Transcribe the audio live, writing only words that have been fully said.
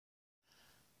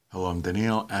Hello, I'm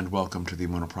Daniel, and welcome to the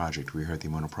Emunah Project. We here at the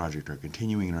Emunah Project are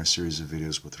continuing in our series of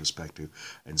videos with respect to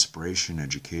inspiration,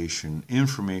 education,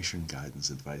 information,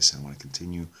 guidance, advice. And I want to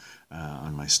continue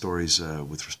on my stories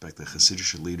with respect to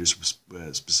Hasidic leaders,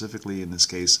 specifically in this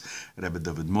case, Rabbi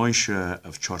Dovid Moishe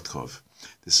of Tchartkov.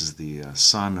 This is the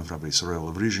son of Rabbi Yisrael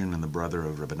of Rizhin and the brother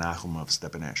of Rabbi Nahum of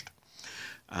Stepinesht.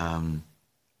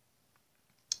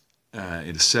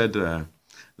 It is said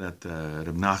that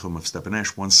Rabbi Nahum of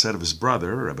Stepinesht once said of his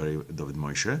brother, Rabbi Dovid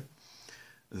Moishe,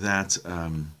 that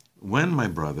when my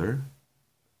brother,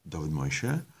 Dovid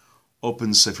Moishe,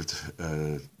 opens Sefer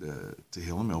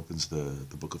Tehillim, opens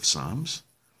the book of Psalms,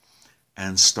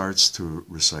 and starts to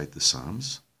recite the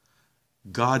Psalms,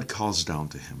 God calls down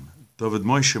to him, Dovid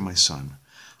Moishe, my son,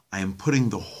 I am putting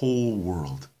the whole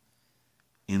world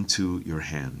into your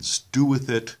hands. Do with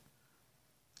it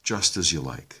just as you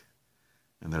like.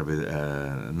 And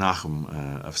Rabbi Nahum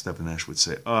of Stepinesht would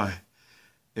say,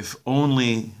 if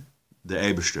only the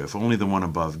Eibishter, if only the one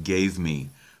above gave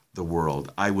me the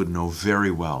world, I would know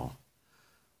very well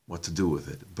what to do with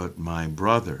it. But my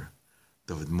brother,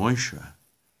 Dovid Moishe,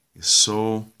 is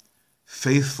so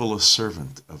faithful a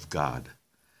servant of God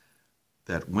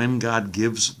that when God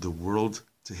gives the world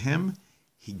to him,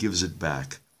 he gives it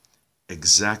back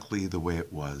exactly the way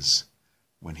it was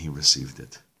when he received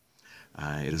it.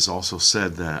 It is also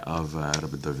said of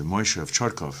Rabbi Dovid Moishe of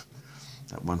Tchartkov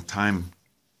that one time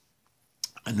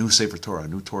a new Sefer Torah, a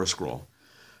new Torah scroll,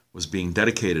 was being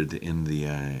dedicated in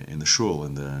the shul,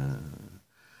 in the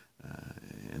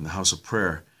house of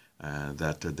prayer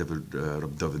that Rabbi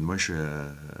Dovid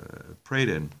Moishe prayed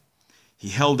in. He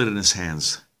held it in his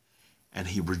hands and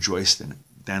he rejoiced in it,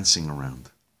 dancing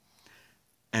around.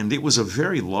 And it was a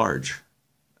very large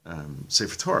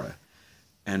Sefer Torah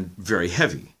and very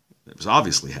heavy. It was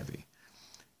obviously heavy.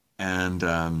 And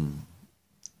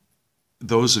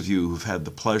those of you who've had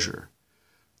the pleasure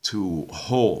to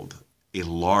hold a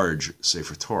large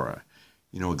Sefer Torah,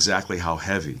 you know exactly how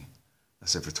heavy a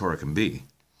Sefer Torah can be.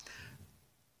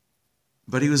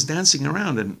 But he was dancing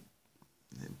around and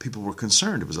people were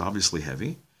concerned. It was obviously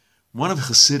heavy. One of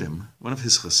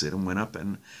his Hasidim went up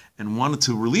and wanted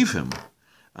to relieve him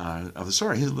of the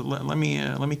story. He said, let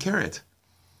me carry it.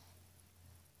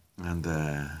 And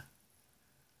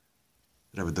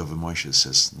Rabbi Dovid Moishe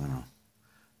says, no.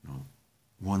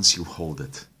 Once you hold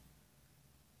it,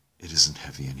 it isn't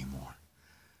heavy anymore.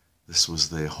 This was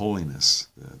the holiness,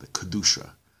 the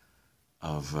kedusha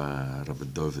of Rabbi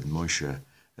Dovid Moishe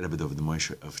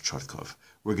of Tchartkov.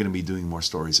 We're going to be doing more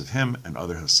stories of him and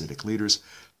other Hasidic leaders.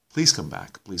 Please come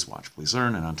back, please watch, please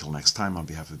learn, and until next time, on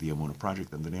behalf of the Emunah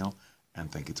Project, I'm Daniel, and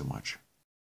thank you so much.